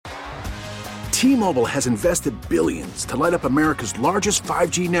T-Mobile has invested billions to light up America's largest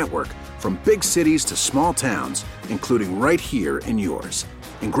 5G network, from big cities to small towns, including right here in yours.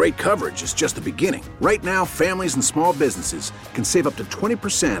 And great coverage is just the beginning. Right now, families and small businesses can save up to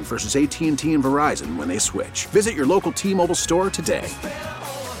 20% versus AT&T and Verizon when they switch. Visit your local T-Mobile store today.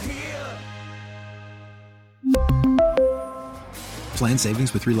 Plan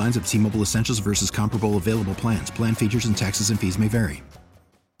savings with 3 lines of T-Mobile Essentials versus comparable available plans. Plan features and taxes and fees may vary.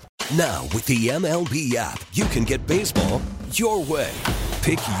 Now, with the MLB app, you can get baseball your way.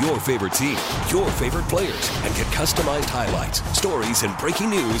 Pick your favorite team, your favorite players, and get customized highlights, stories, and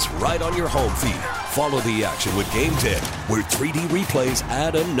breaking news right on your home feed. Follow the action with Game Day, where 3D replays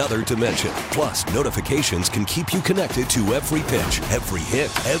add another dimension. Plus, notifications can keep you connected to every pitch, every hit,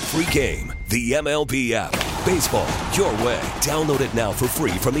 every game. The MLB app. Baseball your way. Download it now for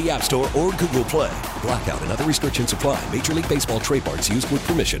free from the App Store or Google Play. Blackout and other restrictions apply. Major League Baseball trademarks used with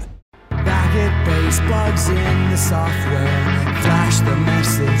permission. Back at base, bugs in the software. Flash the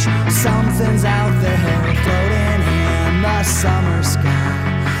message. Something's out there floating in the summer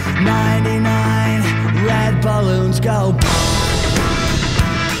sky. 99 red balloons go pop.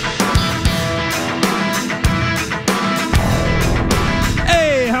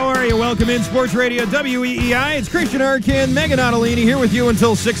 Welcome in Sports Radio WEEI. It's Christian Arkin, Megan Ottolini here with you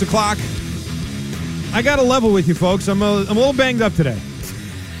until 6 o'clock. I got to level with you folks. I'm a little banged up today.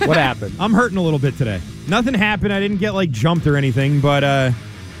 What happened? I'm hurting a little bit today. Nothing happened. I didn't get jumped or anything, but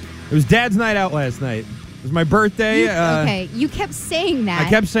it was Dad's night out last night. It was my birthday. Okay, you kept saying that. I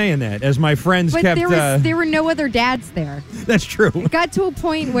kept saying that as my friends but kept... there were no other dads there. That's true. It got to a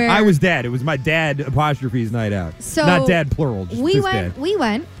point where... I was Dad. It was my dad apostrophe's night out. So not Dad plural. Just we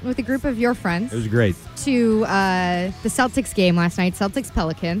went with a group of your friends. It was great. To the Celtics game last night, Celtics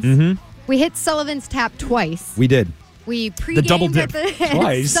Pelicans. Mm-hmm. We hit Sullivan's Tap twice. We did. We pre-gamed the double dip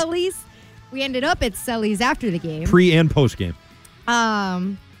twice. Sully's. We ended up at Sully's after the game. Pre and post game.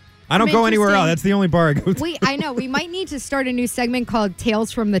 I don't go anywhere else. That's the only bar I go to. I know. We might need to start a new segment called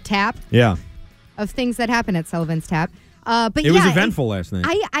Tales from the Tap. Yeah. Of things that happen at Sullivan's Tap. But it was eventful last night.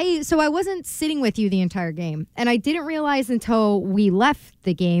 So I wasn't sitting with you the entire game. And I didn't realize until we left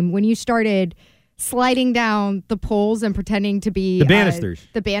the game when you started sliding down the poles and pretending to be... The banisters.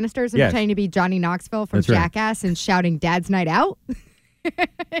 And pretending to be Johnny Knoxville from Jackass and shouting Dad's Night Out.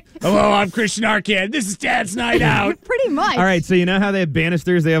 Hello, I'm Christian Arcand. This is Dad's Night Out. Pretty much. All right, so you know how they have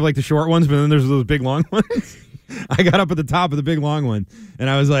banisters? They have the short ones, but then there's those big long ones. I got up at the top of the big long one, and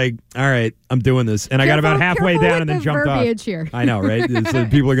I was like, all right, I'm doing this. And I got about halfway down and then jumped off. Here. I know, right? So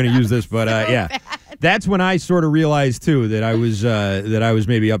people are going to use this, but yeah. That's when I sort of realized, too, that I was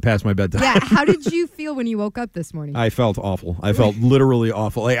maybe up past my bedtime. Yeah, how did you feel when you woke up this morning? I felt awful. I felt literally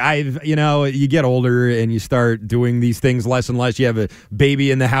awful. You get older and you start doing these things less and less. You have a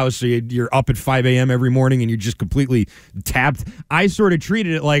baby in the house, so you're up at 5 a.m. every morning and you're just completely tapped. I sort of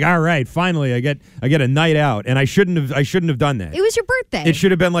treated it like, all right, finally, I get a night out, and I shouldn't have done that. It was your birthday. It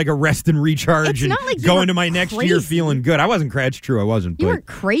should have been like a rest and recharge and go into my next year feeling good. I wasn't crazy. It's true, I wasn't. You weren't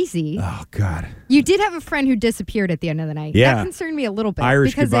crazy. Oh, God. You did have a friend who disappeared at the end of the night. Yeah. That concerned me a little bit.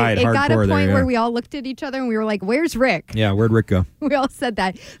 Irish because goodbye it got to a point there, where we all looked at each other and we were like, where's Rick? Yeah, where'd Rick go? We all said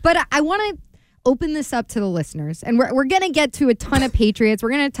that. But I want to open this up to the listeners. And we're going to get to a ton of Patriots.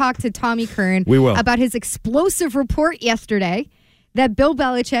 We're going to talk to Tommy Curran about his explosive report yesterday that Bill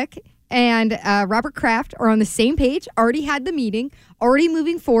Belichick and Robert Kraft are on the same page, already had the meeting, already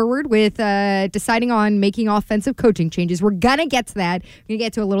moving forward with deciding on making offensive coaching changes. We're going to get to that. We're going to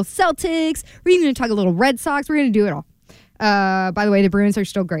get to a little Celtics. We're even going to talk a little Red Sox. We're going to do it all. By the way, the Bruins are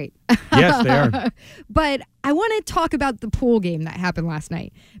still great. Yes, they are. But I want to talk about the pool game that happened last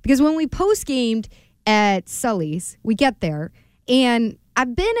night. Because when we post-gamed at Sully's, we get there, and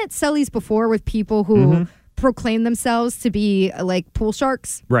I've been at Sully's before with people who proclaim themselves to be pool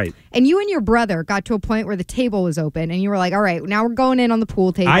sharks. Right. And you and your brother got to a point where the table was open and you were like, all right, now we're going in on the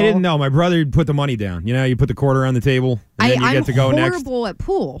pool table. I didn't know. My brother put the money down. You know, you put the quarter on the table and then you get to go next. I'm horrible at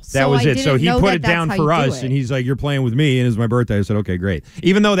pool. That was it. So he put it down for us and he's like, you're playing with me, and it's my birthday. I said, okay, great.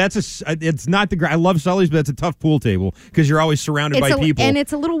 Even though it's not I love Sully's, but it's a tough pool table because you're always surrounded by people. And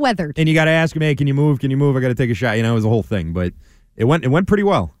it's a little weathered. And you got to ask him, hey, can you move? Can you move? I got to take a shot. You know, it was the whole thing, but it went pretty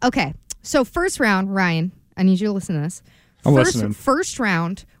well. Okay. So first round, Ryan, I need you to listen to this. I'm listening. First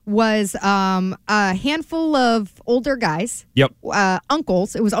round was a handful of older guys. Yep.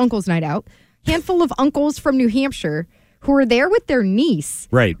 Uncles. It was Uncles Night Out. Handful of uncles from New Hampshire who were there with their niece.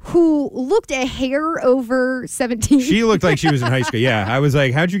 Right. Who looked a hair over 17. She looked like she was in high school. Yeah. I was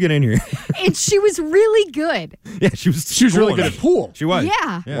like, how'd you get in here? And she was really good. Yeah, she was really good at pool. She was.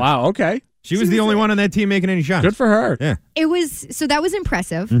 Yeah. Wow, okay. She was the only one on that team making any shots. Good for her. Yeah. So that was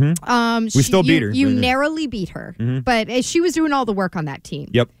impressive. We still beat her. You narrowly beat her, but she was doing all the work on that team.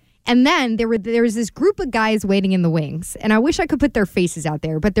 Yep. And then there was this group of guys waiting in the wings, and I wish I could put their faces out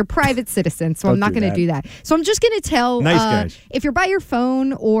there, but they're private citizens, so I'm not going to do that. So I'm just going to tell, nice guys. If you're by your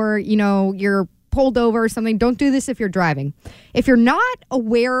phone or you're pulled over or something, don't do this if you're driving. If you're not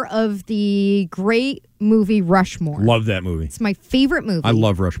aware of the great movie Rushmore, love that movie. It's my favorite movie. I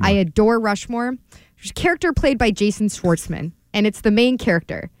love Rushmore. I adore Rushmore. There's a character played by Jason Schwartzman, and it's the main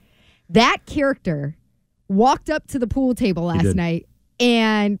character. That character walked up to the pool table last night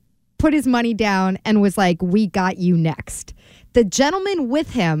and put his money down and was like, "We got you next." The gentleman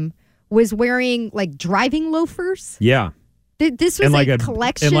with him was wearing like driving loafers. Yeah. This was a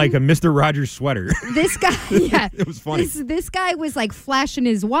collection. And like a Mr. Rogers sweater. This guy, yeah. It was funny. This guy was like flashing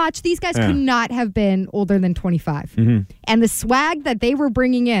his watch. These guys could not have been older than 25. And the swag that they were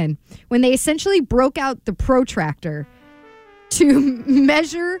bringing in, when they essentially broke out the protractor to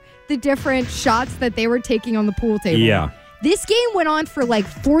measure the different shots that they were taking on the pool table. Yeah. This game went on for like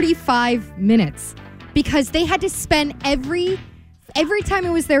 45 minutes because they had to spend every time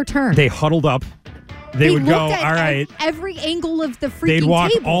it was their turn. They huddled up. They would go, all right. Every angle of the freaking They'd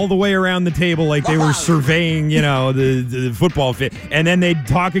walk table. all the way around the table like they were surveying, the football fit. And then they'd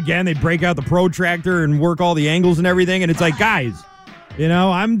talk again. They'd break out the protractor and work all the angles and everything. And it's like, guys,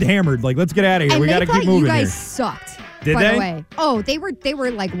 I'm hammered. Like, let's get out of here. And we got to keep moving. You guys here. Sucked. Did by they? The way. Oh, they were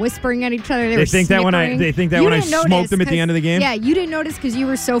like whispering at each other. They think that when I smoked them at the end of the game. Yeah, you didn't notice because you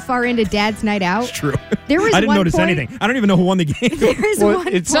were so far into Dad's Night Out. It's true. There was I didn't one notice point, anything. I don't even know who won the game.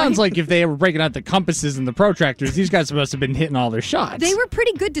 It sounds like if they were breaking out the compasses and the protractors, these guys must have been hitting all their shots. They were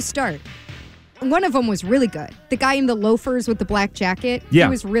pretty good to start. One of them was really good. The guy in the loafers with the black jacket. Yeah. He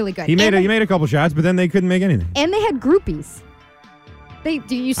was really good. He made a couple shots, but then they couldn't make anything. And they had groupies.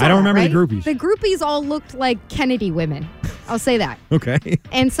 You saw I don't remember right? the groupies. The groupies all looked like Kennedy women. I'll say that. Okay.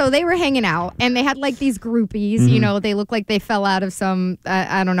 And so they were hanging out, and they had like these groupies. They look like they fell out of some,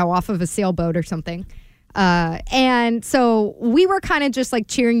 I don't know, off of a sailboat or something. And so we were kind of just like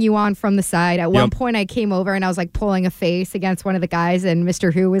cheering you on from the side. At one point, I came over and I was like pulling a face against one of the guys, and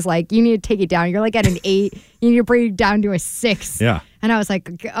Mr. Who was like, "You need to take it down. You're like at an 8. You need to bring it down to a 6." Yeah. And I was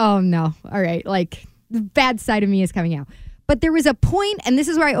like, "Oh no, all right." Like the bad side of me is coming out. But there was a point, and this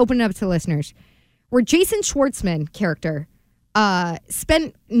is where I open it up to listeners, where Jason Schwartzman character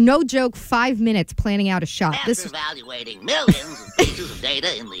spent, no joke, 5 minutes planning out a shot. After evaluating millions of pieces of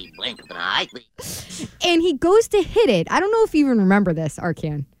data in the blink of an eye. And he goes to hit it. I don't know if you even remember this,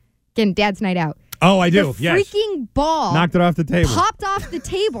 Arcan. Again, Dad's Night Out. Oh, I do. The yes. freaking ball knocked it off the table. Popped off the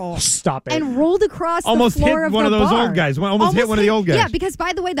table. Stop it. And rolled across almost the floor hit of one the of those bar. old guys. Almost hit one of the old guys. Yeah, because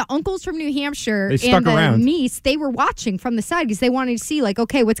by the way, the uncles from New Hampshire They stuck and the around. niece, they were watching from the side because they wanted to see, like,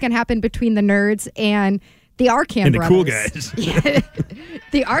 okay, what's going to happen between the nerds and the Arcan and brothers. the cool guys. Yeah,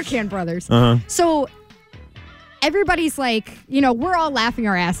 the Arcan brothers. Uh-huh. So everybody's like, we're all laughing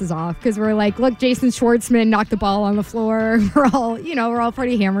our asses off because we're like, look, Jason Schwartzman knocked the ball on the floor. We're all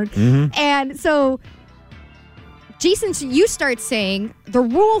pretty hammered. Mm-hmm. And so Jason, you start saying the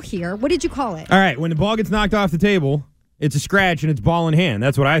rule here. What did you call it? All right, when the ball gets knocked off the table, it's a scratch and it's ball in hand.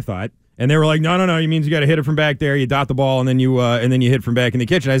 That's what I thought. And they were like, no, it means you got to hit it from back there. You dot the ball and then you hit from back in the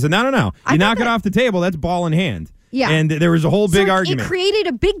kitchen. I said, no. You knock it off the table. That's ball in hand. Yeah. And there was a whole big argument. It created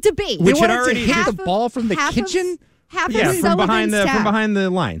a big debate. Which you had wanted already to hit the ball from the kitchen? Half yeah, of from behind Sullivan's the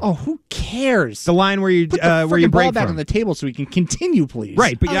line. Oh, who cares? The line where you Put the where you break ball back from. on the table so we can continue, please.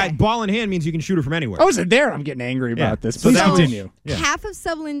 Right, but Okay. ball in hand means you can shoot it from anywhere. I wasn't there. I'm getting angry about this. So Please that was- continue. Yeah. Half of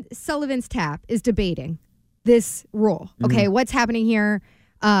Sullivan's Tap is debating this rule. Okay, what's happening here?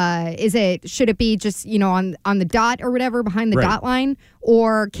 Should it be just on the dot or whatever behind the Right. dot line,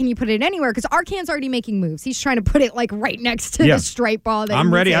 or can you put it anywhere? Because Arcan's already making moves. He's trying to put it like right next to Yeah. the stripe ball. That I'm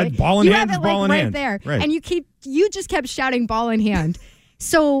you ready. need to- Ball in you hand have is it, ball like, in right hand. there, Right. and you just kept shouting ball in hand.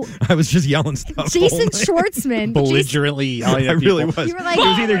 So I was just yelling stuff. Jason all night. Schwartzman, Belligerently yelling I at really people. was. You were like, it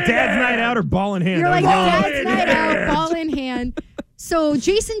was either Dad's Night Out or ball in hand. You're I like, was yelling, Dad's Night Out, ball in hand. So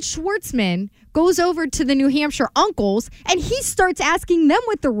Jason Schwartzman goes over to the New Hampshire uncles, and he starts asking them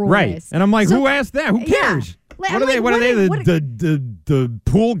what the rule right. is. And I'm like, So- who asked that? Who cares? Like, What I'm are they? like, What are they? what- The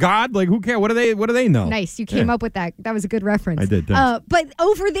pool god? Like, who cares? What do they know? Nice, you came Yeah. up with that. That was a good reference. I did, thanks. But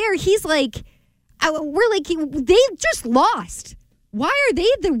over there, he's like, we're like, they just lost. Why are they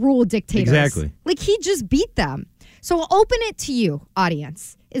the rule dictators? Exactly. Like, he just beat them. So I'll open it to you,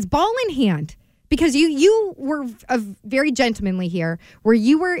 audience. Is ball in hand? Because you were very gentlemanly here, where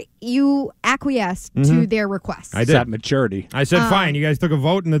you acquiesced to their requests. I It's did. that maturity. I said, fine. You guys took a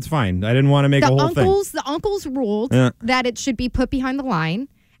vote, and that's fine. I didn't want to make a whole thing. The uncles ruled Yeah. that it should be put behind the line,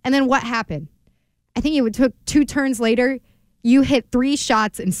 And then what happened? I think it took 2 turns later. You hit 3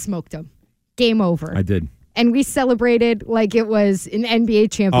 shots and smoked them. Game over. I did. And we celebrated like it was an NBA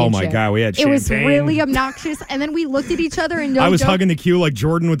championship. Oh, my God. We had champagne. It was really obnoxious. And then we looked at each other and I was hugging the queue like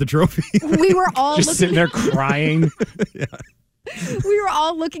Jordan with the trophy. We were all just sitting there crying. Yeah. We were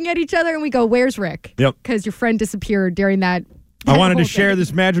all looking at each other and we go, where's Rick? Yep. Because your friend disappeared during that. I wanted to share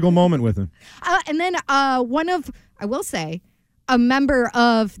this magical moment with him. And then I will say, a member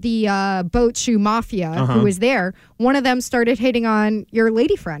of the Boat Shoe Mafia who was there, one of them started hitting on your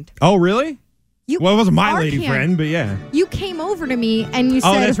lady friend. Oh, really? Well, it wasn't my lady friend, but yeah. You came over to me and you said,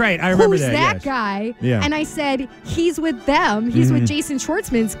 oh, that's right. I remember who's that yes. guy? Yeah. And I said, he's with them. He's with Jason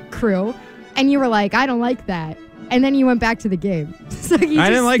Schwartzman's crew. And you were like, I don't like that. And then you went back to the game. So you I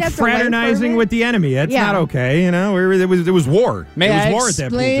didn't like fraternizing with the enemy. That's not okay. You know, it was war. May it was I war at that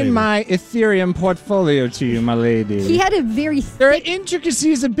explain my Ethereum portfolio to you, my lady? He had a very There are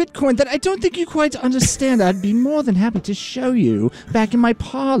intricacies of Bitcoin that I don't think you quite understand. I'd be more than happy to show you back in my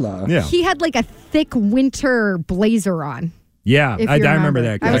parlor. Yeah. He had like a thick winter blazer on. Yeah, I remember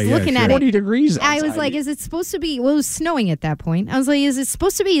that guy. I was looking at it. 40 degrees outside. I was like, is it supposed to be, well, it was snowing at that point. I was like, is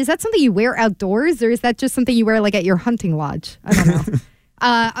that something you wear outdoors or is that just something you wear like at your hunting lodge? I don't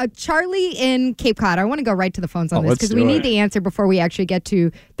know. Charlie in Cape Cod. I want to go right to the phones on this because we need the answer before we actually get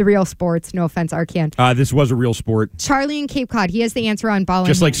to the real sports. No offense, Arcan. This was a real sport. Charlie in Cape Cod. He has the answer on ball.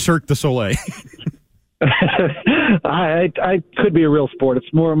 Just like Cirque du Soleil. I could be a real sport.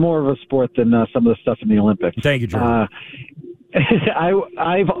 It's more of a sport than some of the stuff in the Olympics. Thank you, Charlie.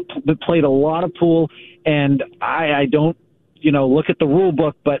 I've played a lot of pool, and I don't, look at the rule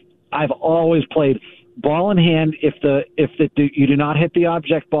book, but I've always played ball in hand. If you do not hit the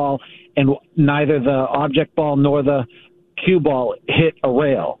object ball, and neither the object ball nor the cue ball hit a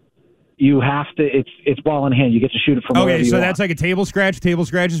rail, you have to. It's ball in hand. You get to shoot it from wherever you want. That's like a table scratch. Table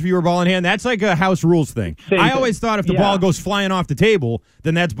scratches if you were ball in hand. That's like a house rules thing. I always thought if the ball goes flying off the table,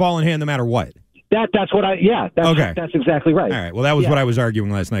 then that's ball in hand no matter what. That's what that's exactly right. All right. Well, that was what I was arguing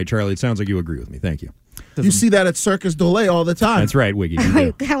last night, Charlie. It sounds like you agree with me. Thank you. You see that at Circus Dole all the time. That's right, Wiggy.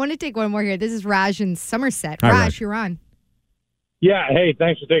 I want to take one more here. This is Raj in Somerset. Hi, Raj, you're on. Yeah, hey,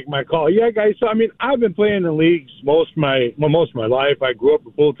 thanks for taking my call. Yeah, guys, so, I've been playing in leagues most of my life. I grew up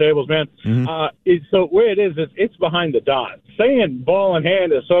with pool tables, man. Mm-hmm. So where it is, it's behind the dot. Saying ball in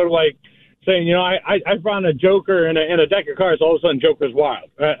hand is sort of like saying, I found a joker in a deck of cards, all of a sudden joker's wild.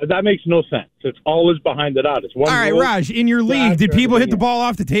 That makes no sense. It's always behind the dot. It's one. All right, Raj, in your league, did people hit the ball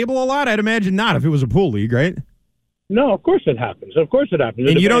off the table a lot? I'd imagine not if it was a pool league, right? No, of course it happens.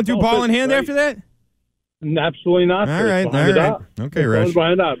 And you don't do ball in hand after that? Absolutely not. All right. Okay, Raj.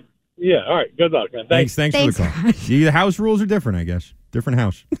 Yeah, all right. Good luck, man. Thanks for the call. See, the house rules are different, I guess. Different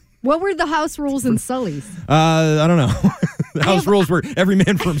house. What were the house rules in Sully's? I don't know. The house rules were every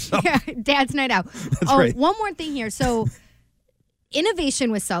man for himself. Yeah, dad's night out. That's right. One more thing here. So,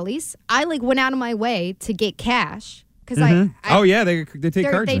 innovation with Sully's. I went out of my way to get cash because they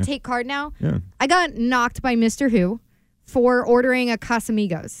take cards. They now. take card now. Yeah. I got knocked by Mr. Who for ordering a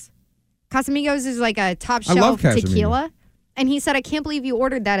Casamigos. Casamigos is like a top shelf tequila, and he said, "I can't believe you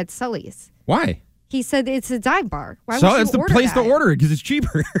ordered that at Sully's." Why? He said it's a dive bar. Why so would you that's the order place that? to order it because it's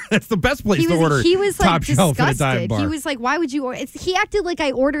cheaper. That's the best place to order. He was top shelf at a dive disgusted. bar. He was like, "Why would you?" He acted like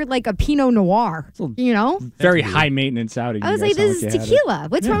I ordered like a Pinot Noir. Very high maintenance out of you. I was like, "This is tequila.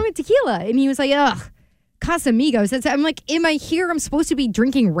 What's wrong with tequila?" And he was like, "Ugh, Casamigos." I'm like, "Am I here? I'm supposed to be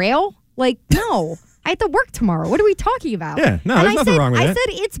drinking rail? Like, no, I have to work tomorrow. What are we talking about?" Yeah, no, there's nothing wrong with that. I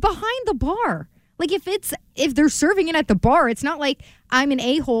said it's behind the bar. Like if they're serving it at the bar, it's not like I'm an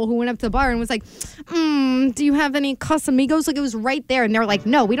a-hole who went up to the bar and was like, do you have any Casamigos? Like it was right there, and they're like,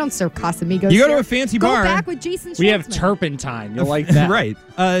 no, we don't serve Casamigos. You go to a fancy bar. Go back with Jason Schwartzman. We have turpentine. You'll like that, right?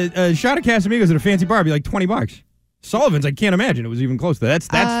 A shot of Casamigos at a fancy bar would be like $20. Sullivan's, I can't imagine it was even close to that.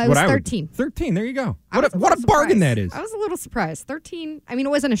 That's what I would. 13. 13. There you go. What a bargain that is. I was a little surprised. 13. I mean, it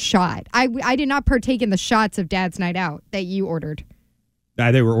wasn't a shot. I did not partake in the shots of Dad's Night Out that you ordered.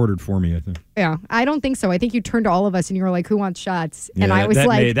 They were ordered for me, I think. Yeah, I don't think so. I think you turned to all of us and you were like, "Who wants shots?" Yeah, and I was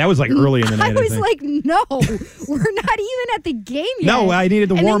that was like early in the night. I was like, "No, we're not even at the game yet." No, I needed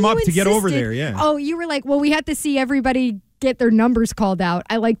to warm up to get over insisted, there. Yeah. Oh, you were like, "Well, we have to see everybody get their numbers called out."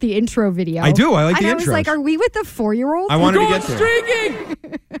 I like the intro video. I do. I like the intro. I was like, "Are we with the 4-year-old?" I wanted to get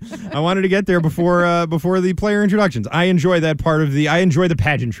there. I wanted to get there before the player introductions. I enjoy that part of I enjoy the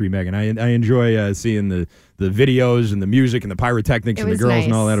pageantry, Megan. I enjoy seeing the videos and the music and the pyrotechnics and the girls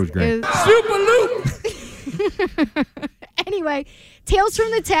and all that. It was great. Super Loop. Anyway, Tales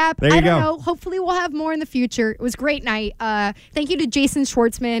from the Tap. There you I don't go. know. Hopefully we'll have more in the future. It was a great night. Thank you to Jason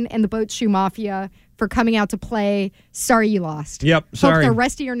Schwartzman and the Boat Shoe Mafia for coming out to play. Sorry you lost. Yep, sorry. Hope the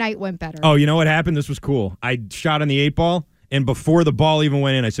rest of your night went better. Oh, you know what happened? This was cool. I shot on the 8 ball. And before the ball even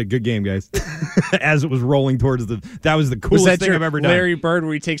went in, I said, "Good game, guys." As it was rolling towards that was the coolest thing I've ever done. Larry Bird,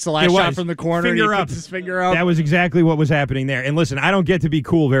 where he takes the last shot from the corner and he puts his finger up. That was exactly what was happening there. And listen, I don't get to be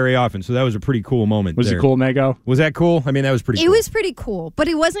cool very often, so that was a pretty cool moment. Was it cool, Mego? Was that cool? I mean, that was pretty. It cool. was pretty cool, but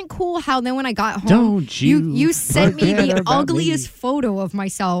it wasn't cool how then when I got home, Don't you sent me the ugliest photo of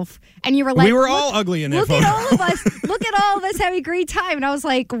myself, and you were like, "We were all ugly in that photo." Look at all of us. Look at all of us having a great time, and I was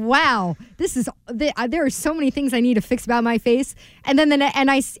like, "Wow, there are so many things I need to fix about my face." And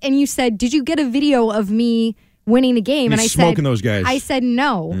then you said, "Did you get a video of me winning the game?" And I smoking said, those guys. I said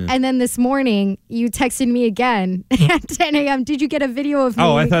no. Yeah. And then this morning you texted me again at 10 a.m. Did you get a video of me?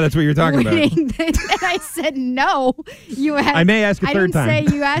 Oh, I thought that's what you were talking about. And I said no. I may ask a third time. I didn't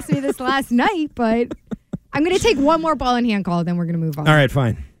say you asked me this last night, but I'm going to take one more ball in hand call, then we're going to move on. All right,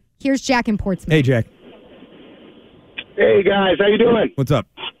 fine. Here's Jack in Portsmouth. Hey, Jack. Hey, guys. How you doing? What's up?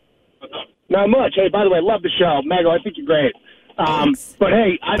 Not much. Hey, by the way, love the show. Mego, I think you're great. But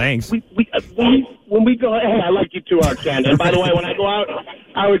hey, thanks. When we go, hey, I like you too, Ken. And by the way, when I go out,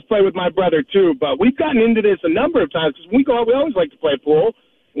 I always play with my brother too. But we've gotten into this a number of times because when we go out, we always like to play pool.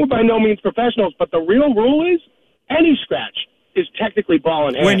 We're by no means professionals, but the real rule is any scratch is technically ball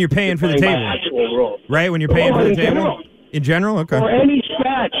in hand. When you're paying for the table, actual rule. Right? When you're paying for the table. In general, okay. Or any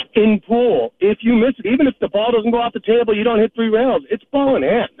scratch in pool, if you miss it, even if the ball doesn't go off the table, you don't hit 3 rails. It's ball in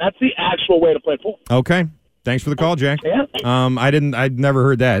hand. That's the actual way to play pool. Okay. Thanks for the call, Jack. Yeah. I'd never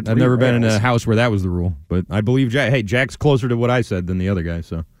heard that. I've never been in a house where that was the rule. But I believe Jack. Hey, Jack's closer to what I said than the other guy,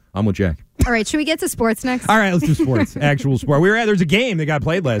 so I'm with Jack. All right, should we get to sports next? All right, let's do sports. Actual sport. There's a game that got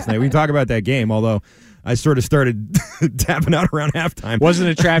played last night. We can talk about that game, although I sort of started tapping out around halftime. Wasn't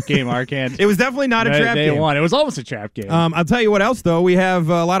a trap game, Arcand. It was definitely not a trap game. They won. It was almost a trap game. I'll tell you what else, though. We have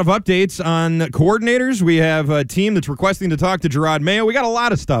a lot of updates on coordinators. We have a team that's requesting to talk to Gerard Mayo. We got a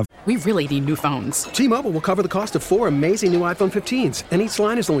lot of stuff. We really need new phones. T-Mobile will cover the cost of 4 amazing new iPhone 15s, and each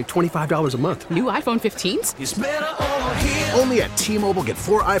line is only $25 a month. New iPhone 15s? It's better over here. Only at T-Mobile, get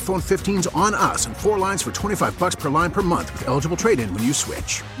 4 iPhone 15s on us and 4 lines for $25 per line per month with eligible trade-in when you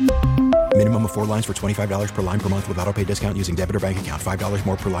switch. Minimum of 4 lines for $25 per line per month with autopay discount using debit or bank account. $5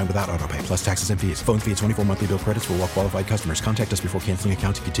 more per line without autopay, plus taxes and fees. Phone fee at 24 monthly bill credits for well-qualified customers. Contact us before canceling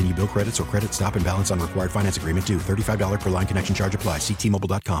account to continue bill credits or credit stop and balance on required finance agreement due. $35 per line connection charge applies. See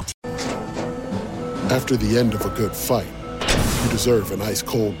T-Mobile.com. After the end of a good fight, you deserve an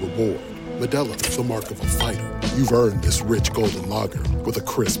ice-cold reward. Modelo is the mark of a fighter. You've earned this rich golden lager with a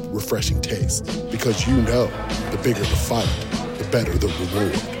crisp, refreshing taste. Because you know, the bigger the fight, the better the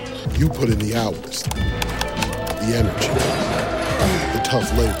reward. You put in the hours, the energy, the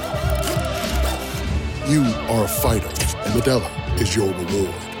tough labor. You are a fighter, and Modelo is your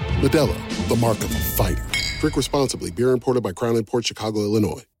reward. Modelo, the mark of a fighter. Drink responsibly. Beer imported by Crown Imports, Chicago,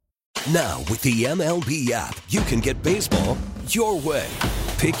 Illinois. Now, with the MLB app, you can get baseball your way.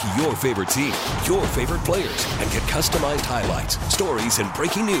 Pick your favorite team, your favorite players, and get customized highlights, stories, and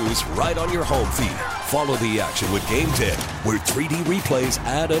breaking news right on your home feed. Follow the action with Game 10, where 3D replays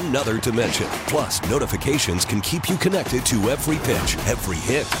add another dimension. Plus, notifications can keep you connected to every pitch, every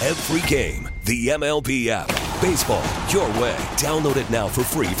hit, every game. The MLB app. Baseball your way. Download it now for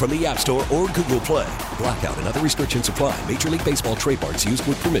free from the App Store or Google Play. Blackout and other restrictions apply. Major League Baseball trademarks used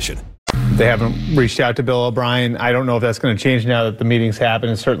with permission. They haven't reached out to Bill O'Brien. I don't know if that's going to change now that the meetings happen.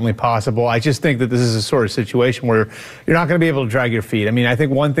 It's certainly possible. I just think that this is a sort of situation where you're not going to be able to drag your feet. I mean, I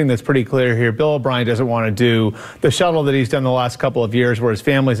think one thing that's pretty clear here, Bill O'Brien doesn't want to do the shuttle that he's done the last couple of years where his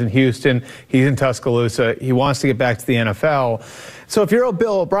family's in Houston, he's in Tuscaloosa, he wants to get back to the NFL. So if you're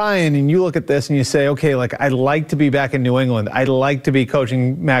Bill O'Brien and you look at this and you say, okay, like I'd like to be back in New England, I'd like to be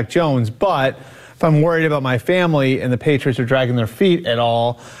coaching Mac Jones, but if I'm worried about my family and the Patriots are dragging their feet at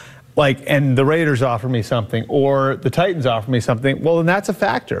all, and the Raiders offer me something or the Titans offer me something, well, then that's a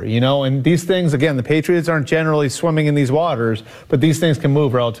factor, you know? And these things, again, the Patriots aren't generally swimming in these waters, but these things can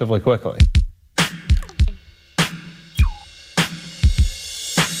move relatively quickly.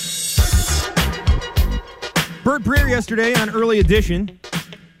 Bert Breer yesterday on Early Edition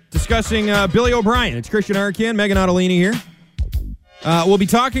discussing Billy O'Brien. It's Christian Arcand, Megan Ottolini here. We'll be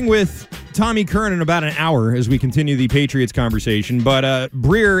talking with Tommy Curran in about an hour as we continue the Patriots conversation. But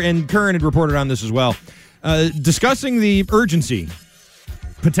Breer and Curran had reported on this as well, discussing the urgency,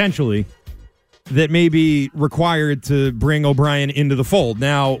 potentially, that may be required to bring O'Brien into the fold.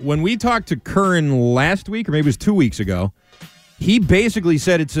 Now, when we talked to Curran last week, or maybe it was 2 weeks ago, he basically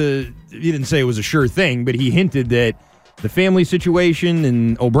said he didn't say it was a sure thing, but he hinted that the family situation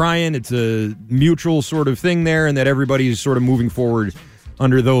and O'Brien, it's a mutual sort of thing there, and that everybody's sort of moving forward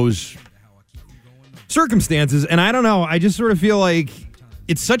under those circumstances. And I don't know. I just sort of feel like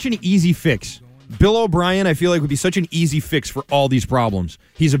it's such an easy fix. Bill O'Brien, I feel like, would be such an easy fix for all these problems.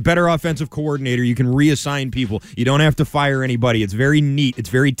 He's a better offensive coordinator. You can reassign people. You don't have to fire anybody. It's very neat. It's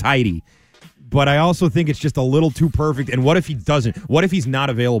very tidy. But I also think it's just a little too perfect. And what if he doesn't? What if he's not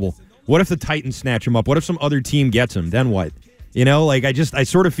available? What if the Titans snatch him up? What if some other team gets him? Then what? You know, like I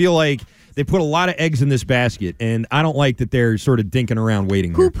sort of feel like they put a lot of eggs in this basket, and I don't like that they're sort of dinking around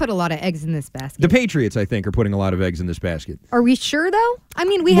waiting there. Who put a lot of eggs in this basket? The Patriots, I think, are putting a lot of eggs in this basket. Are we sure, though? I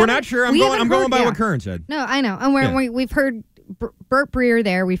mean, we're not sure. I'm going by what Curran said. No, I know. And we've heard Burt Breer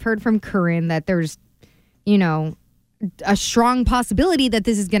there. We've heard from Curran that there's, a strong possibility that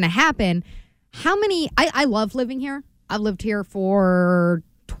this is going to happen. How many? I love living here. I've lived here for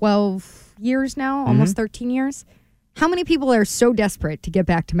 12 years now, almost 13 years. How many people are so desperate to get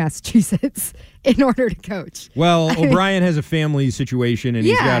back to Massachusetts in order to coach? Well, O'Brien has a family situation, and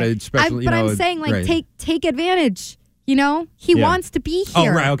he's got a special. But I'm saying, take advantage. He wants to be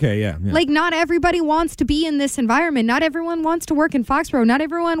here. Oh, right. Okay, yeah. Like, not everybody wants to be in this environment. Not everyone wants to work in Foxborough. Not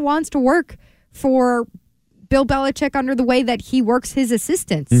everyone wants to work for Bill Belichick under the way that he works his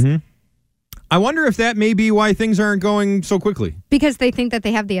assistants. Mm-hmm. I wonder if that may be why things aren't going so quickly. Because they think that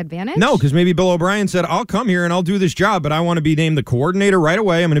they have the advantage? No, because maybe Bill O'Brien said, I'll come here and I'll do this job, but I want to be named the coordinator right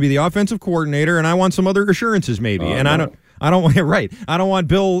away. I'm going to be the offensive coordinator, and I want some other assurances maybe. And I don't want I don't want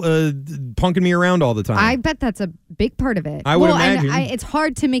Bill punking me around all the time. I bet that's a big part of it. I would imagine. And it's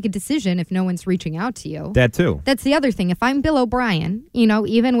hard to make a decision if no one's reaching out to you. That too. That's the other thing. If I'm Bill O'Brien,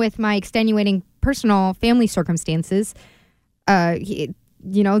 even with my extenuating personal family circumstances,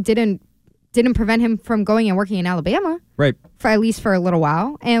 didn't prevent him from going and working in Alabama. Right. At least for a little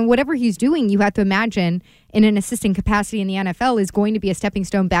while. And whatever he's doing, you have to imagine in an assistant capacity in the NFL is going to be a stepping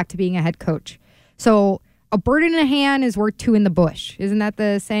stone back to being a head coach. So a bird in the hand is worth two in the bush. Isn't that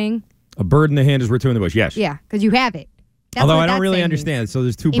the saying? A bird in the hand is worth two in the bush, yes. Yeah, because you have it. That's Although I don't really understand. So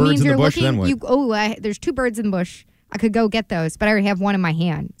there's two birds in the bush, then what? There's two birds in the bush. I could go get those, but I already have one in my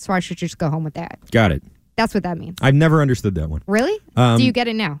hand, so I should just go home with that. Got it. That's what that means. I've never understood that one. Really? Do you get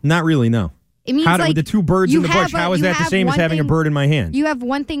it now? Not really, no. It means with the two birds in the bush, how is that the same as having a bird in my hand? You have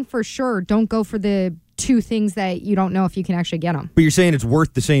one thing for sure. Don't go for the two things that you don't know if you can actually get them. But you're saying it's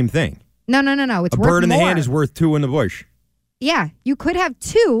worth the same thing. No. It's a worth bird in more. the hand is worth two in the bush. Yeah, you could have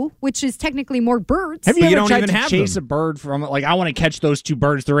two, which is technically more birds. Have you ever tried to chase a bird from, like, I want to catch those two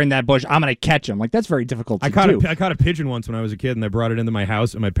birds. They're in that bush. I'm going to catch them. Like, that's very difficult to do. I caught a pigeon once when I was a kid, and I brought it into my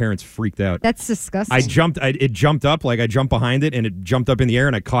house, and my parents freaked out. That's disgusting. It jumped up, like I jumped behind it, and it jumped up in the air,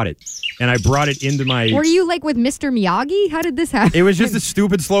 and I caught it. And I brought it into my... Were you, like, with Mr. Miyagi? How did this happen? It was just a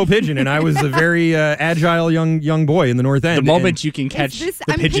stupid, slow pigeon, and I was a very agile young boy in the North End. The moment you can catch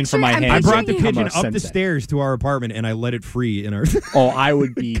the pigeon from my hand... I brought the pigeon up the stairs to our apartment, and I let it free in our... I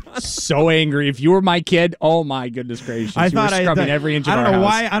would be so angry if you were my kid. Oh my goodness gracious! You were scrubbing every inch of our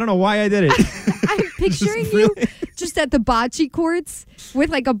house. I don't know why I did it. I'm picturing you just at the bocce courts with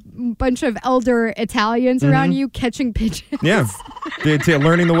like a bunch of elder Italians around you catching pigeons. Yeah,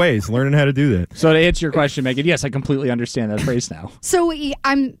 learning the ways, learning how to do that. So to answer your question, Megan, yes, I completely understand that phrase now. So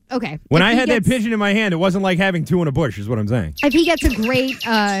I'm okay. When I had that pigeon in my hand, it wasn't like having two in a bush. Is what I'm saying. If he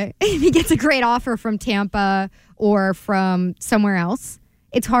gets a great offer from Tampa or from somewhere else,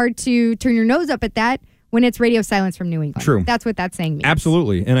 it's hard to turn your nose up at that when it's radio silence from New England. True. That's what that saying means.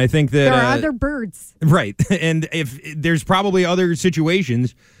 Absolutely. And I think that... There are other birds. Right. And if there's probably other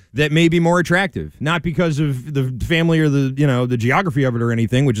situations that may be more attractive, not because of the family or the geography of it or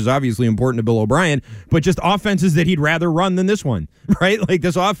anything, which is obviously important to Bill O'Brien, but just offenses that he'd rather run than this one, right? Like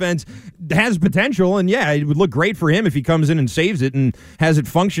this offense has potential, and yeah, it would look great for him if he comes in and saves it and has it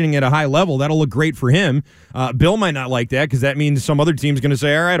functioning at a high level. That'll look great for him. Bill might not like that because that means some other team's going to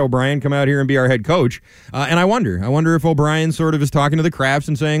say, all right, O'Brien, come out here and be our head coach. And I wonder if O'Brien sort of is talking to the Krafts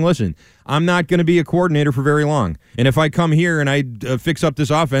and saying, listen, I'm not going to be a coordinator for very long. And if I come here and I fix up this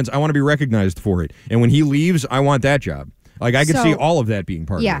offense, I want to be recognized for it. And when he leaves, I want that job. Like, I could see all of that being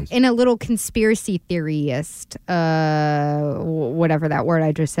part of this. Yeah, in a little conspiracy theorist, whatever that word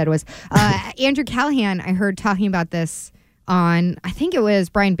I just said was. Andrew Callahan, I heard talking about this on, I think it was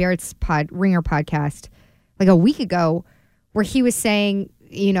Brian Barrett's Ringer podcast, like a week ago, where he was saying,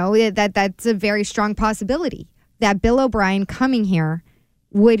 that's a very strong possibility that Bill O'Brien coming here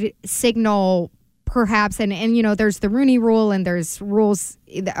would signal perhaps, and there's the Rooney Rule and there's rules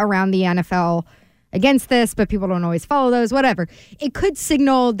around the NFL against this, but people don't always follow those, whatever. It could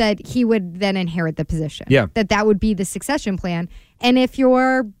signal that he would then inherit the position. Yeah. That would be the succession plan. And if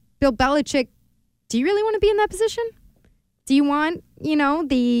you're Bill Belichick, do you really want to be in that position? Do you want,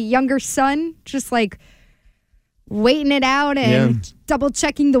 the younger son just like waiting it out and double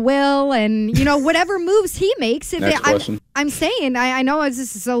checking the will and, whatever moves he makes. I'm saying, I know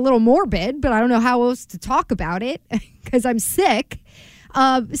this is a little morbid, but I don't know how else to talk about it because I'm sick.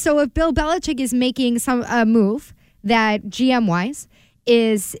 So if Bill Belichick is making a move that GM-wise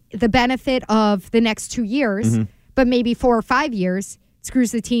is the benefit of the next 2 years, but maybe 4 or 5 years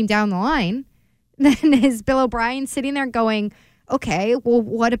screws the team down the line, then is Bill O'Brien sitting there going, okay, well,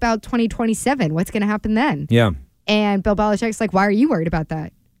 what about 2027? What's going to happen then? Yeah. And Bill Belichick's like, why are you worried about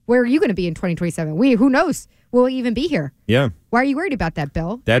that? Where are you going to be in 2027? Who knows? Will we even be here? Yeah. Why are you worried about that,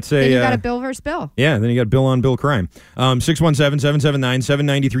 Bill? Then you got a Bill versus Bill. Yeah, then you got Bill on Bill crime.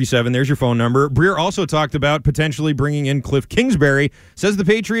 617-779-7937. There's your phone number. Breer also talked about potentially bringing in Cliff Kingsbury. Says the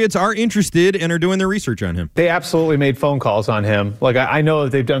Patriots are interested and are doing their research on him. They absolutely made phone calls on him. Like, I know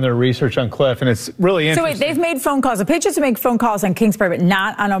that they've done their research on Cliff, and it's really interesting. So wait, they've made phone calls. The Patriots have made phone calls on Kingsbury, but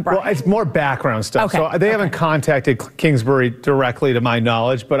not on O'Brien. Well, it's more background stuff. Okay. So they haven't contacted Kingsbury directly to my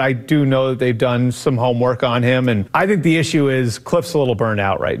knowledge, but I do know that they've done some homework on him. And I think the issue is Cliff's a little burned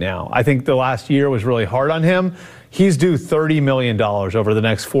out right now. I think the last year was really hard on him. He's due $30 million over the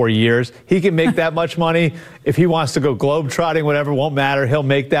next 4 years. He can make that much money. If he wants to go globetrotting, whatever, won't matter. He'll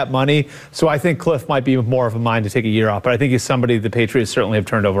make that money. So I think Cliff might be more of a mind to take a year off. But I think he's somebody the Patriots certainly have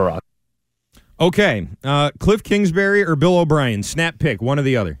turned over a rock. Okay. Cliff Kingsbury or Bill O'Brien? Snap pick, one or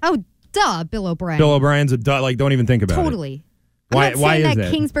the other. Oh, duh, Bill O'Brien. Bill O'Brien's a duh. Like, don't even think about it. Totally. Why is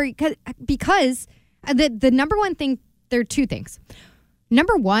that? Kingsbury, because the number one thing, there are two things.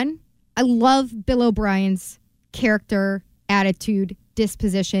 Number one, I love Bill O'Brien's character, attitude,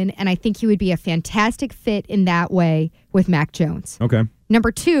 disposition, and I think he would be a fantastic fit in that way with Mac Jones. Okay.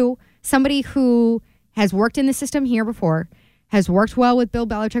 Number two, somebody who has worked in the system here before, has worked well with Bill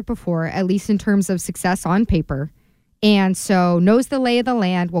Belichick before, at least in terms of success on paper, and so knows the lay of the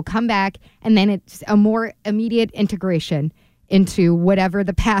land, will come back, and then it's a more immediate integration into whatever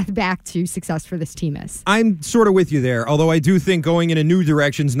the path back to success for this team is. I'm sort of with you there, although I do think going in a new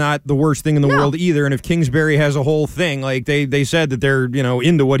direction's not the worst thing in the world either. And if Kingsbury has a whole thing, like they said that they're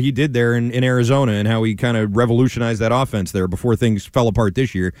into what he did there in Arizona and how he kind of revolutionized that offense there before things fell apart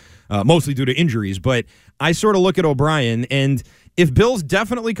this year, mostly due to injuries. But I sort of look at O'Brien, and if Bill's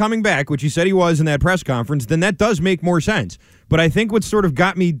definitely coming back, which he said he was in that press conference, then that does make more sense. But I think what sort of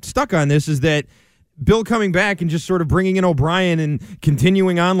got me stuck on this is that Bill coming back and just sort of bringing in O'Brien and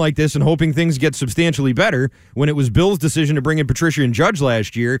continuing on like this and hoping things get substantially better when it was Bill's decision to bring in Patricia and Judge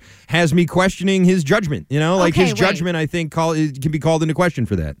last year has me questioning his judgment. His judgment, I think, can be called into question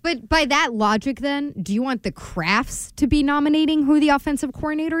for that. But by that logic, then, do you want the Crafts to be nominating who the offensive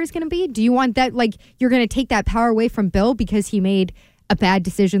coordinator is going to be? Do you want that, you're going to take that power away from Bill because he made a bad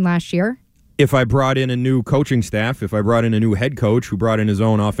decision last year? If I brought in a new coaching staff, if I brought in a new head coach who brought in his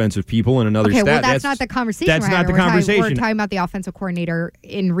own offensive people and another staff. Well, that's not the conversation. That's not the conversation. We're talking about the offensive coordinator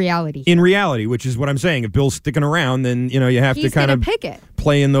in reality. In reality, which is what I'm saying. If Bill's sticking around, then you have to kind of pick it.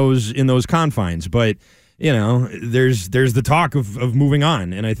 Play in those confines. But there's the talk of moving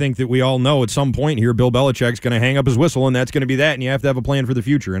on, and I think that we all know at some point here, Bill Belichick's going to hang up his whistle, and that's going to be that, and you have to have a plan for the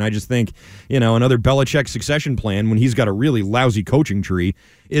future. And I just think, another Belichick succession plan when he's got a really lousy coaching tree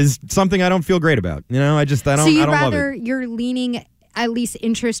is something I don't feel great about. I don't love it. You're leaning, at least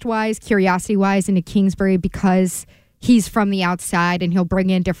interest-wise, curiosity-wise, into Kingsbury because he's from the outside and he'll bring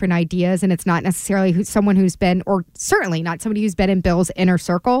in different ideas, and it's not necessarily someone who's been, or certainly not somebody who's been in Bill's inner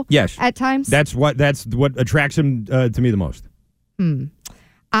circle. Yes, at times. That's what attracts him to me the most.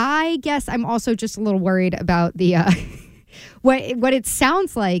 I guess I'm also just a little worried about the what it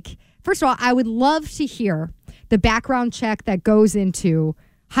sounds like. First of all, I would love to hear the background check that goes into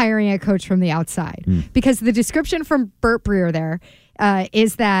hiring a coach from the outside, because the description from Burt Breer there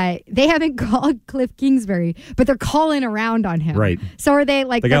is that they haven't called Cliff Kingsbury, but they're calling around on him. Right. So are they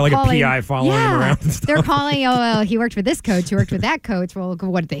like... They got a PI following him around and stuff. They're calling, he worked with this coach, he worked with that coach. Well,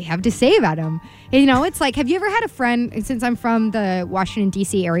 what do they have to say about him? It's like, have you ever had a friend, since I'm from the Washington,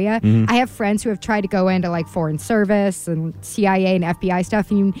 D.C. area, I have friends who have tried to go into foreign service and CIA and FBI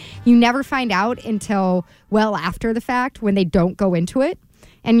stuff, and you never find out until well after the fact when they don't go into it.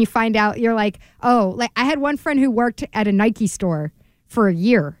 And you find out, you're like, I had one friend who worked at a Nike store for a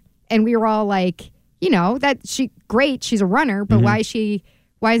year, and we were all like, she's a runner, but why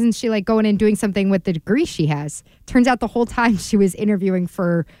isn't she going and doing something with the degree she has? Turns out the whole time she was interviewing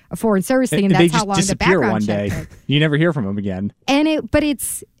for a foreign service thing, and that's how long the background check took. You never hear from him again. And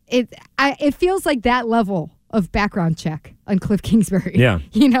it feels like that level of background check on Cliff Kingsbury. Yeah.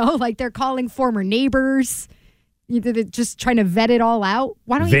 They're calling former neighbors. just trying to vet it all out.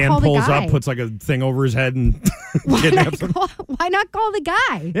 Why don't you call the guy? Van pulls up, puts like a thing over his head, and kidnaps him. Why not call the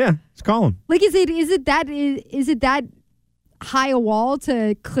guy? Yeah, let's call him. Like, is it that high a wall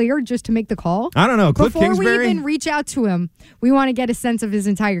to clear just to make the call? I don't know. Cliff Before Kingsbury? we even reach out to him, we want to get a sense of his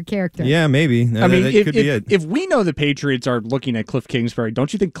entire character. Yeah, maybe. I mean, that could be it. If we know the Patriots are looking at Cliff Kingsbury,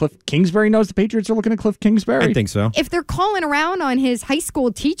 don't you think Cliff Kingsbury knows the Patriots are looking at Cliff Kingsbury? I think so. If they're calling around on his high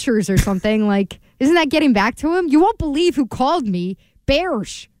school teachers or something, like, isn't that getting back to him? You won't believe who called me.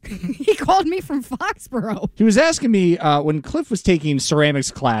 Bearish. He called me from Foxborough. He was asking me when Cliff was taking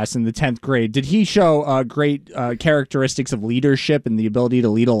ceramics class in the 10th grade, did he show great characteristics of leadership and the ability to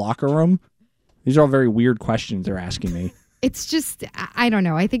lead a locker room? These are all very weird questions they're asking me. It's just, I don't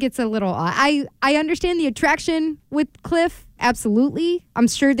know. I think it's a little, I understand the attraction with Cliff. Absolutely. I'm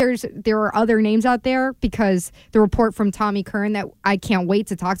sure there are other names out there, because the report from Tommy Kern that I can't wait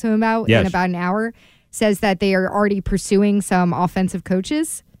to talk to him about in about an hour says that they are already pursuing some offensive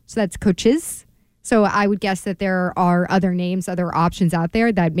coaches. So that's coaches. So I would guess that there are other names, other options out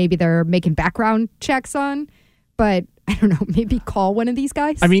there that maybe they're making background checks on. But I don't know, maybe call one of these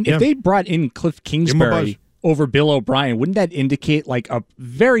guys. I mean, if they brought in Cliff Kingsbury over Bill O'Brien, wouldn't that indicate like a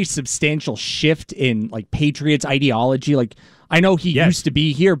very substantial shift in like Patriots ideology? Like, I know he used to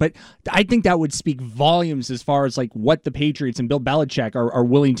be here, but I think that would speak volumes as far as like what the Patriots and Bill Belichick are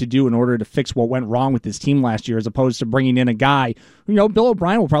willing to do in order to fix what went wrong with this team last year, as opposed to bringing in a guy. Bill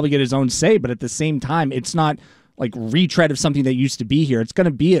O'Brien will probably get his own say, but at the same time, it's not like retread of something that used to be here. It's going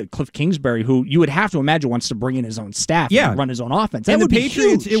to be a Cliff Kingsbury who you would have to imagine wants to bring in his own staff and run his own offense. That And the would be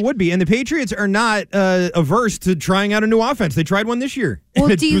Patriots, huge. it would be. And the Patriots are not averse to trying out a new offense. They tried one this year. Well,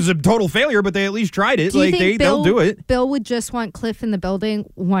 it was a total failure, but they at least tried it. Do you think they'll do it. Bill would just want Cliff in the building,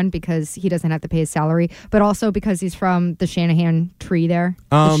 one, because he doesn't have to pay his salary, but also because he's from the Shanahan tree there,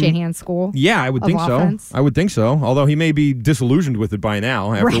 the Shanahan school. Yeah, I would think offense. so. I would think so. Although he may be disillusioned with it by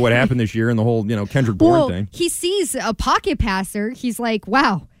now after what happened this year and the whole, Kendrick Bourne thing. He sees a pocket passer. He's like,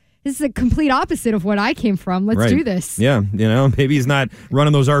 wow, this is a complete opposite of what I came from. Let's do this. Yeah, maybe he's not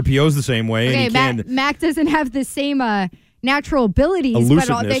running those RPOs the same way. Okay, and he Mac doesn't have the same natural abilities, but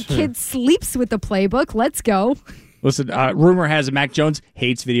that kid sleeps with the playbook. Let's go. Listen, rumor has it Mac Jones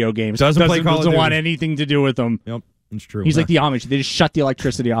hates video games. Doesn't play Call of Doesn't Duty. want anything to do with them. Yep, that's true. He's like the Amish. They just shut the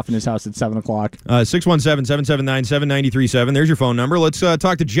electricity off in his house at 7 o'clock. 617-779-7937. There's your phone number. Let's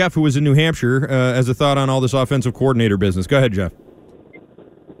talk to Jeff, who was in New Hampshire, as a thought on all this offensive coordinator business. Go ahead, Jeff.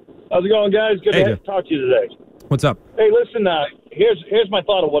 How's it going, guys? Good to talk to you today. What's up? Hey, listen, here's my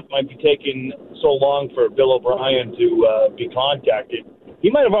thought of what might be taking so long for Bill O'Brien to be contacted.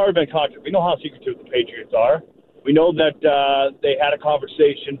 He might have already been contacted. We know how secretive the Patriots are. We know that they had a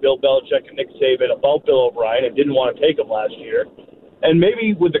conversation, Bill Belichick and Nick Saban, about Bill O'Brien and didn't want to take him last year. And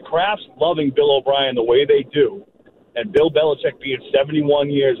maybe with the Crafts loving Bill O'Brien the way they do, and Bill Belichick being 71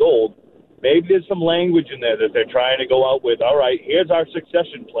 years old, maybe there's some language in there that they're trying to go out with. All right, here's our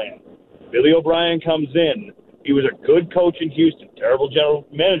succession plan. Billy O'Brien comes in. He was a good coach in Houston, terrible general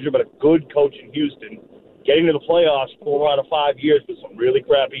manager, but a good coach in Houston. Getting to the playoffs 4 out of 5 years with some really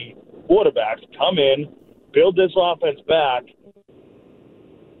crappy quarterbacks. Come in, build this offense back.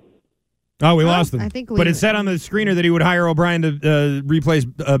 Oh, we lost him. I think but it said on the screener that he would hire O'Brien to replace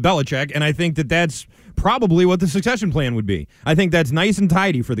Belichick, and I think that's probably what the succession plan would be. I think that's nice and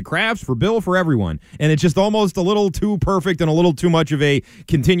tidy for the Crafts, for Bill, for everyone. And it's just almost a little too perfect and a little too much of a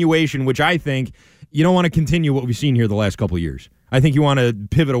continuation, which I think you don't want to continue what we've seen here the last couple of years. I think you want to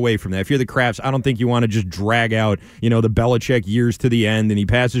pivot away from that. If you're the Crafts, I don't think you want to just drag out, the Belichick years to the end, and he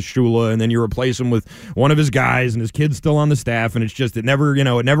passes Shula, and then you replace him with one of his guys, and his kid's still on the staff, and it's just, it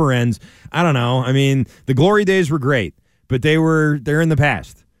never ends. I don't know. I mean, the glory days were great, but they're in the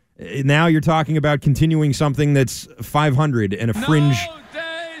past. Now you're talking about continuing something that's 500 and a fringe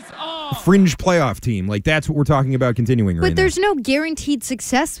playoff team. Like, that's what we're talking about continuing right now. But there's no guaranteed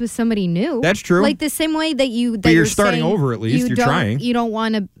success with somebody new. That's true. Like the same way that you're starting over, at least. You're trying. You don't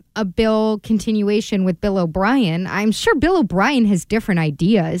want a Bill continuation with Bill O'Brien. I'm sure Bill O'Brien has different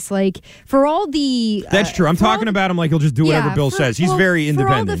ideas. Like, for all the... That's true. I'm talking about him like he'll just do whatever Bill says. He's very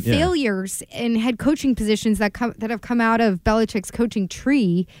independent. For all the failures in head coaching positions that have come out of Belichick's coaching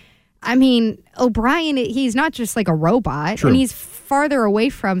tree, I mean, O'Brien, he's not just like a robot. True. And he's farther away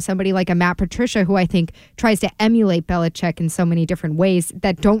from somebody like a Matt Patricia, who I think tries to emulate Belichick in so many different ways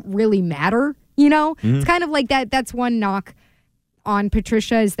that don't really matter, Mm-hmm. It's kind of like that. That's one knock on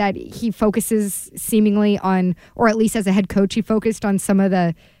Patricia, is that he focuses seemingly on, or at least as a head coach, he focused on some of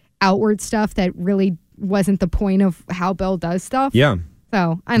the outward stuff that really wasn't the point of how Bill does stuff. Yeah.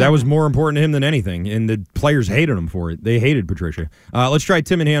 So I know. That was more important to him than anything, and the players hated him for it. They hated Patricia. Let's try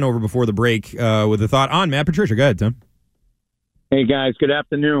Tim in Hanover before the break with a thought on Matt Patricia. Go ahead, Tim. Hey, guys. Good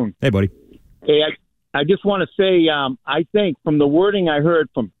afternoon. Hey, buddy. Hey, I just want to say I think from the wording I heard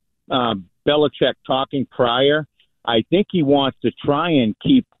from Belichick talking prior, I think he wants to try and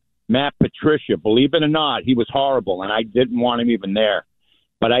keep Matt Patricia. Believe it or not, he was horrible, and I didn't want him even there.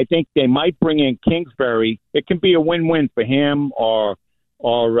 But I think they might bring in Kingsbury. It can be a win-win for him or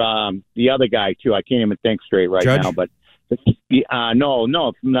the other guy, too. I can't even think straight right Judge? now. But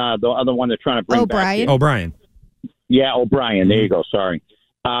no, from the other one they're trying to bring back. O'Brien. Yeah, O'Brien. There you go. Sorry.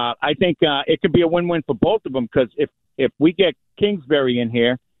 I think it could be a win-win for both of them because if we get Kingsbury in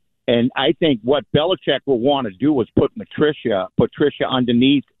here, and I think what Belichick will want to do is put Patricia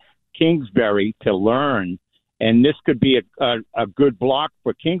underneath Kingsbury to learn, and this could be a good block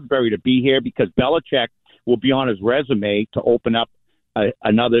for Kingsbury to be here because Belichick will be on his resume to open up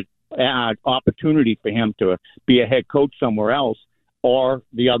another opportunity for him to be a head coach somewhere else or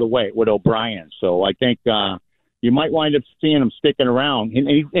the other way with O'Brien. So I think you might wind up seeing him sticking around,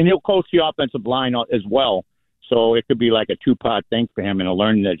 and he'll coach the offensive line as well. So it could be like a two-part thing for him in a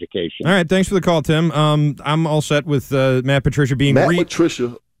learning education. All right, thanks for the call, Tim. I'm all set with Matt Patricia being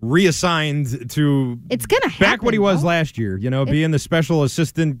reassigned to it's gonna happen, back what he was last year. Being the special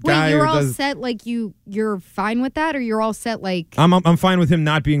assistant guy. Wait, you're all set? Like you're fine with that, or you're all set? Like I'm fine with him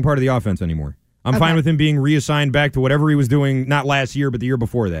not being part of the offense anymore. I'm fine with him being reassigned back to whatever he was doing, not last year, but the year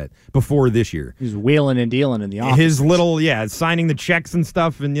before that, before this year. He's wheeling and dealing in the office. His little, signing the checks and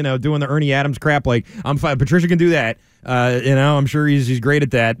stuff and, doing the Ernie Adams crap. Like, I'm fine. Patricia can do that. I'm sure he's great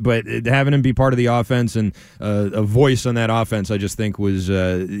at that, but having him be part of the offense and a voice on that offense, I just think was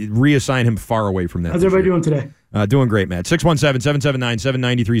reassign him far away from that. How's everybody doing today? Doing great, Matt.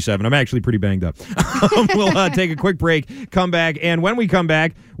 617-779-7937. I'm actually pretty banged up. We'll take a quick break, come back, and when we come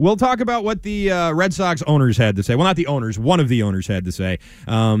back, we'll talk about what the Red Sox owners had to say. Well, not the owners. One of the owners had to say.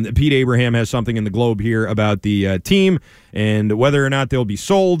 Pete Abraham has something in the Globe here about the team and whether or not they'll be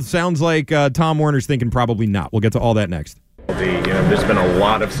sold. Sounds like Tom Werner's thinking probably not. We'll get to all that next. There's been a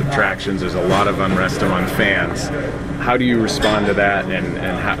lot of subtractions. There's a lot of unrest among fans. How do you respond to that,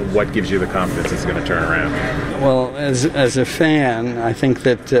 and what gives you the confidence it's going to turn around? Well, as a fan, I think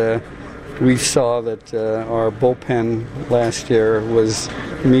that we saw that our bullpen last year was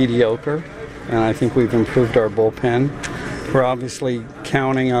mediocre, and I think we've improved our bullpen. We're obviously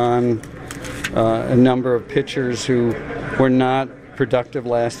counting on a number of pitchers who were not productive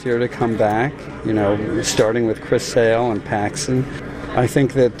last year to come back, starting with Chris Sale and Paxton. I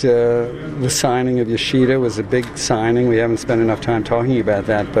think that the signing of Yoshida was a big signing. We haven't spent enough time talking about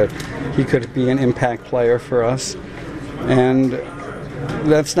that, but he could be an impact player for us. And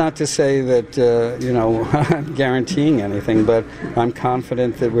that's not to say that, I'm guaranteeing anything, but I'm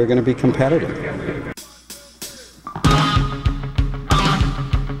confident that we're going to be competitive.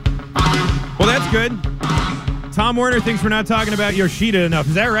 Well, that's good. Tom Werner thinks we're not talking about Yoshida enough.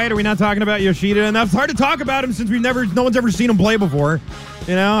 Is that right? Are we not talking about Yoshida enough? It's hard to talk about him since no one's ever seen him play before.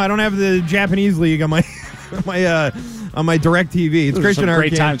 I don't have the Japanese league on my on my direct TV. It's Christian Arcand.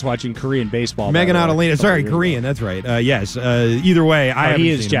 Great times watching Korean baseball. Megan Adelina. Sorry, Korean. That's right. Yes. Either way, he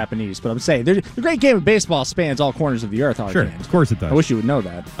is Japanese, but I'm saying the great game of baseball spans all corners of the earth. Sure, of course it does. I wish you would know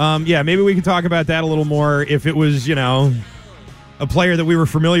that. Maybe we could talk about that a little more if it was, a player that we were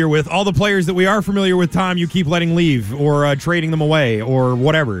familiar with. All the players that we are familiar with, Tom, you keep letting leave or trading them away or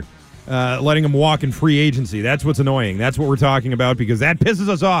whatever. Letting them walk in free agency. That's what's annoying. That's what we're talking about because that pisses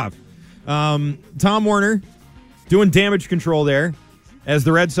us off. Tom Werner doing damage control there as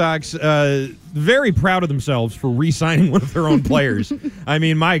the Red Sox very proud of themselves for re-signing one of their own players. I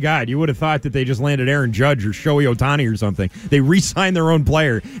mean, my God, you would have thought that they just landed Aaron Judge or Shohei Ohtani or something. They re-signed their own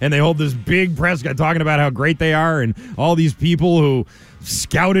player, and they hold this big press talking about how great they are and all these people who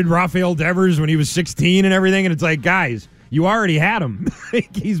scouted Rafael Devers when he was 16 and everything, and it's like, guys, you already had him.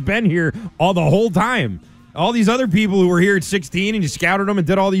 He's been here the whole time. All these other people who were here at 16 and you scouted them and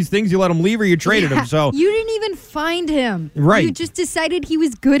did all these things, you let them leave or you traded them. So you didn't even find him. Right. You just decided he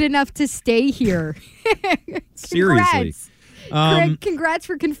was good enough to stay here. Seriously. Congrats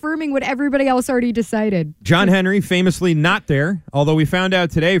for confirming what everybody else already decided. John Henry famously not there, although we found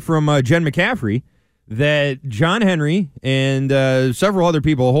out today from Jen McCaffrey that John Henry and several other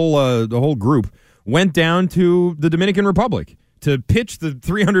people, the whole group, went down to the Dominican Republic to pitch the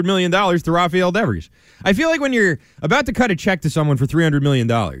 $300 million to Rafael Devers. I feel like when you're about to cut a check to someone for $300 million,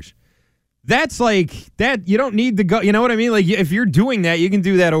 That's like that. You don't need to go. You know what I mean? Like, if you're doing that, you can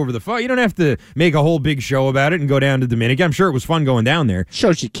do that over the phone. You don't have to make a whole big show about it and go down to Dominican. I'm sure it was fun going down there.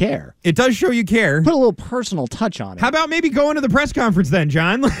 Shows you care. It does show you care. Put a little personal touch on it. How about maybe going to the press conference then,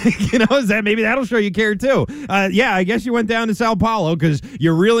 John? Like, is that maybe that'll show you care too? Yeah, I guess you went down to Sao Paulo because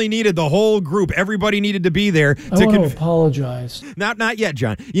you really needed the whole group. Everybody needed to be there. I want to apologize. Not yet,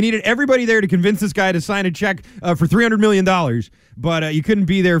 John. You needed everybody there to convince this guy to sign a check for $300 million. But you couldn't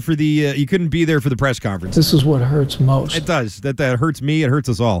be there for the press conference. This is what hurts most. It does. That hurts me. It hurts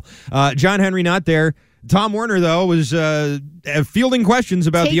us all. John Henry not there. Tom Werner, though, was fielding questions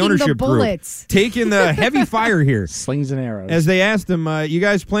about the ownership group. Taking the heavy fire here. Slings and arrows. As they asked him, you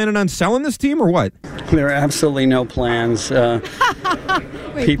guys planning on selling this team or what? There are absolutely no plans.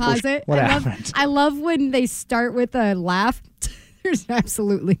 Wait, pause it. What happened? I love when they start with a laugh. There's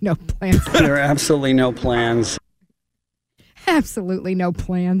absolutely no plans. There are absolutely no plans. Absolutely no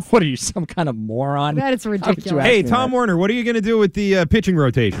plans. What are you, some kind of moron? That is ridiculous. Hey, Tom Werner, what are you going to do with the pitching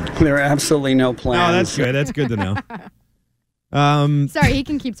rotation? There are absolutely no plans. Oh, that's good. That's good to know. Sorry, he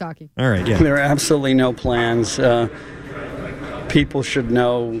can keep talking. All right, yeah. There are absolutely no plans. People should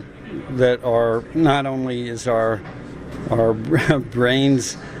know that not only is our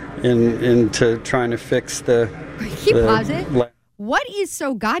brains into trying to fix the... Keep pausing. What is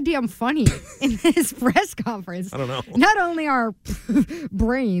so goddamn funny in this press conference? I don't know. Not only our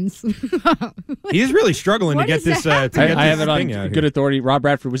brains. He's really struggling to get this. I have it on good authority. Rob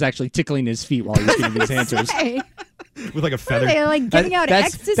Bradford was actually tickling his feet while he was giving these answers. With like a feather. What are they, like giving out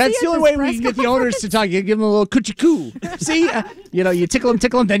ecstasy? That's the only way we can get the owners to talk. You give them a little coochie coo. See, you tickle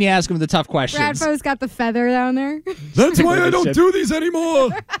them, then you ask them the tough questions. Bradford's got the feather down there. That's why I don't do these anymore.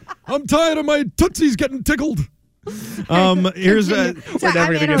 I'm tired of my tootsies getting tickled. Here's we're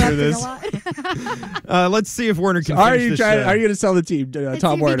never gonna get through this. Let's see if Werner can. Are you going to sell the team,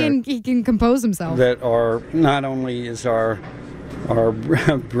 Tom Werner? He can compose himself. That not only is our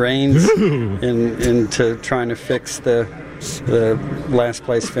brains into trying to fix the last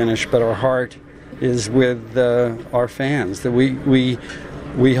place finish, but our heart is with our fans. That we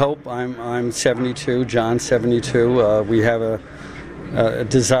hope. I'm 72. John's 72. We have a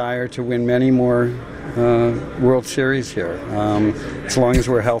desire to win many more World Series here. As long as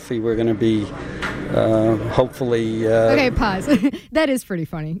we're healthy, we're going to be hopefully... Okay, pause. That is pretty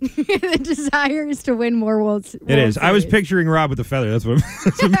funny. The desire is to win more World Series. It is. I was picturing Rob with the feather. That's what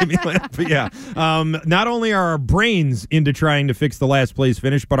made me laugh. But yeah, not only are our brains into trying to fix the last place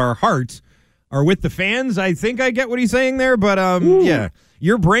finish, but our hearts are with the fans. I think I get what he's saying there, but yeah.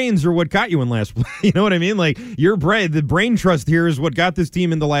 Your brains are what got you in last place. You know what I mean? Like, the brain trust here is what got this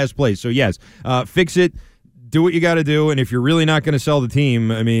team into last place. So, yes, fix it. Do what you got to do. And if you're really not going to sell the team,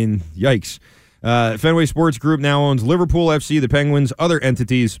 I mean, yikes. Fenway Sports Group now owns Liverpool FC, the Penguins, other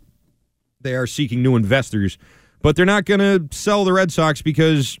entities. They are seeking new investors. But they're not going to sell the Red Sox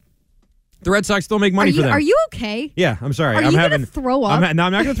because the Red Sox still make money for them. Are you okay? Yeah, I'm sorry. Are you going to throw up? No,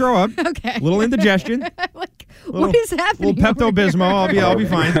 I'm not going to throw up. Okay. Little indigestion. What is happening? Little Pepto-Bismol. I'll be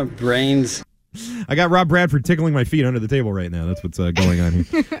fine. Brains. I got Rob Bradford tickling my feet under the table right now. That's what's going on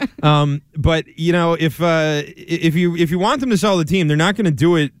here. But if you want them to sell the team, they're not going to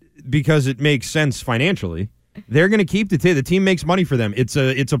do it because it makes sense financially. They're going to keep the team. The team makes money for them. It's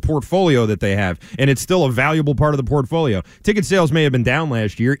a portfolio that they have, and it's still a valuable part of the portfolio. Ticket sales may have been down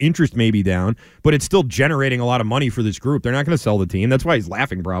last year. Interest may be down, but it's still generating a lot of money for this group. They're not going to sell the team. That's why he's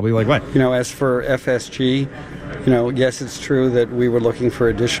laughing probably. Like, what? As for FSG, yes, it's true that we were looking for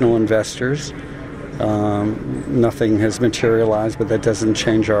additional investors. Nothing has materialized, but that doesn't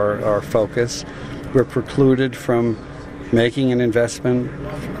change our focus. We're precluded from making an investment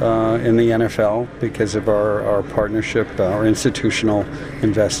in the NFL because of our partnership, our institutional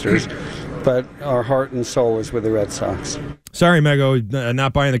investors. But our heart and soul is with the Red Sox. Sorry, Mego,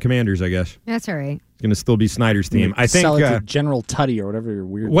 not buying the Commanders, I guess. That's all right. It's going to still be Snyder's team. I think sell it to General Tutty or whatever your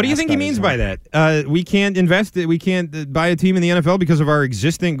weird. What do you think he means by that? We can't invest. We can't buy a team in the NFL because of our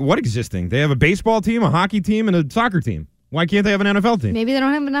existing. What existing? They have a baseball team, a hockey team, and a soccer team. Why can't they have an NFL team? Maybe they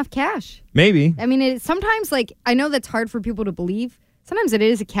don't have enough cash. Maybe. I mean, sometimes, I know that's hard for people to believe. Sometimes it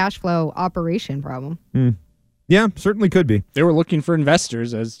is a cash flow operation problem. Yeah, certainly could be. They were looking for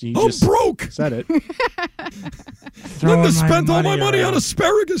investors, as you just broke. Said it. Linda spent all my money on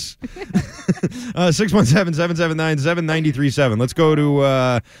asparagus.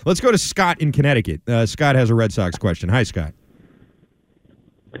 617-779-7937. Let's go to Scott in Connecticut. Scott has a Red Sox question. Hi, Scott.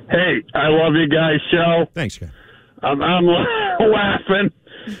 Hey, I love you guys' show. Thanks, Scott. I'm laughing.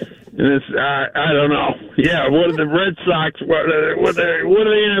 I don't know. Yeah, what are the Red Sox? What are they?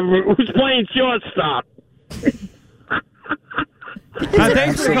 Who's playing shortstop?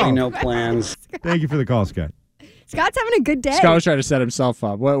 Thanks for the call. No plans. Thank you for the call, Scott. Scott's having a good day. Scott was trying to set himself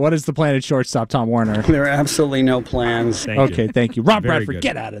up. What is the plan at shortstop, Tom Warner? There are absolutely no plans. Okay, thank you. Rob Very Bradford, good.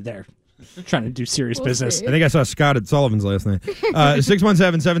 get out of there. They're trying to do serious business. I think I saw Scott at Sullivan's last night.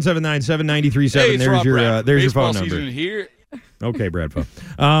 617-779-7937. There's your phone number. Season here. Okay, Bradford.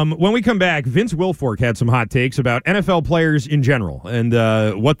 When we come back, Vince Wilfork had some hot takes about NFL players in general and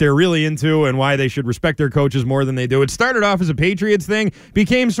what they're really into and why they should respect their coaches more than they do. It started off as a Patriots thing,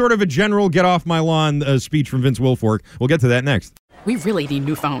 became sort of a general get off my lawn speech from Vince Wilfork. We'll get to that next. We really need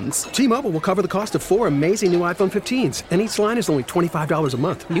new phones. T-Mobile will cover the cost of 4 amazing new iPhone 15s, and each line is only $25 a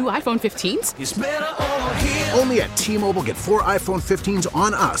month. New iPhone 15s? It's better over here. Only at T-Mobile, get 4 iPhone 15s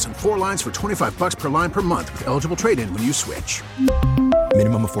on us and 4 lines for $25 per line per month with eligible trade-in when you switch.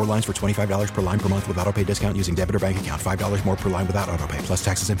 Minimum of 4 lines for $25 per line per month with autopay discount using debit or bank account. $5 more per line without autopay, plus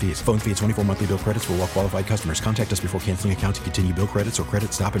taxes and fees. Phone fee at 24 monthly bill credits for well-qualified customers. Contact us before canceling account to continue bill credits or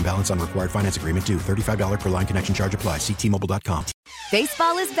credit stop and balance on required finance agreement due. $35 per line connection charge applies. See T-Mobile.com.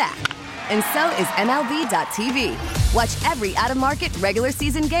 Baseball is back, and so is MLB.tv. Watch every out-of-market regular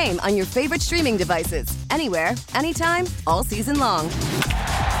season game on your favorite streaming devices. Anywhere, anytime, all season long.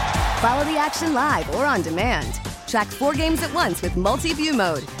 Follow the action live or on demand. Track 4 games at once with multi-view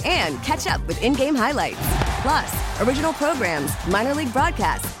mode and catch up with in-game highlights. Plus, original programs, minor league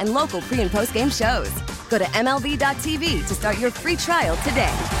broadcasts, and local pre- and post-game shows. Go to MLB.tv to start your free trial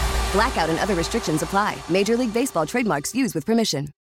today. Blackout and other restrictions apply. Major League Baseball trademarks used with permission.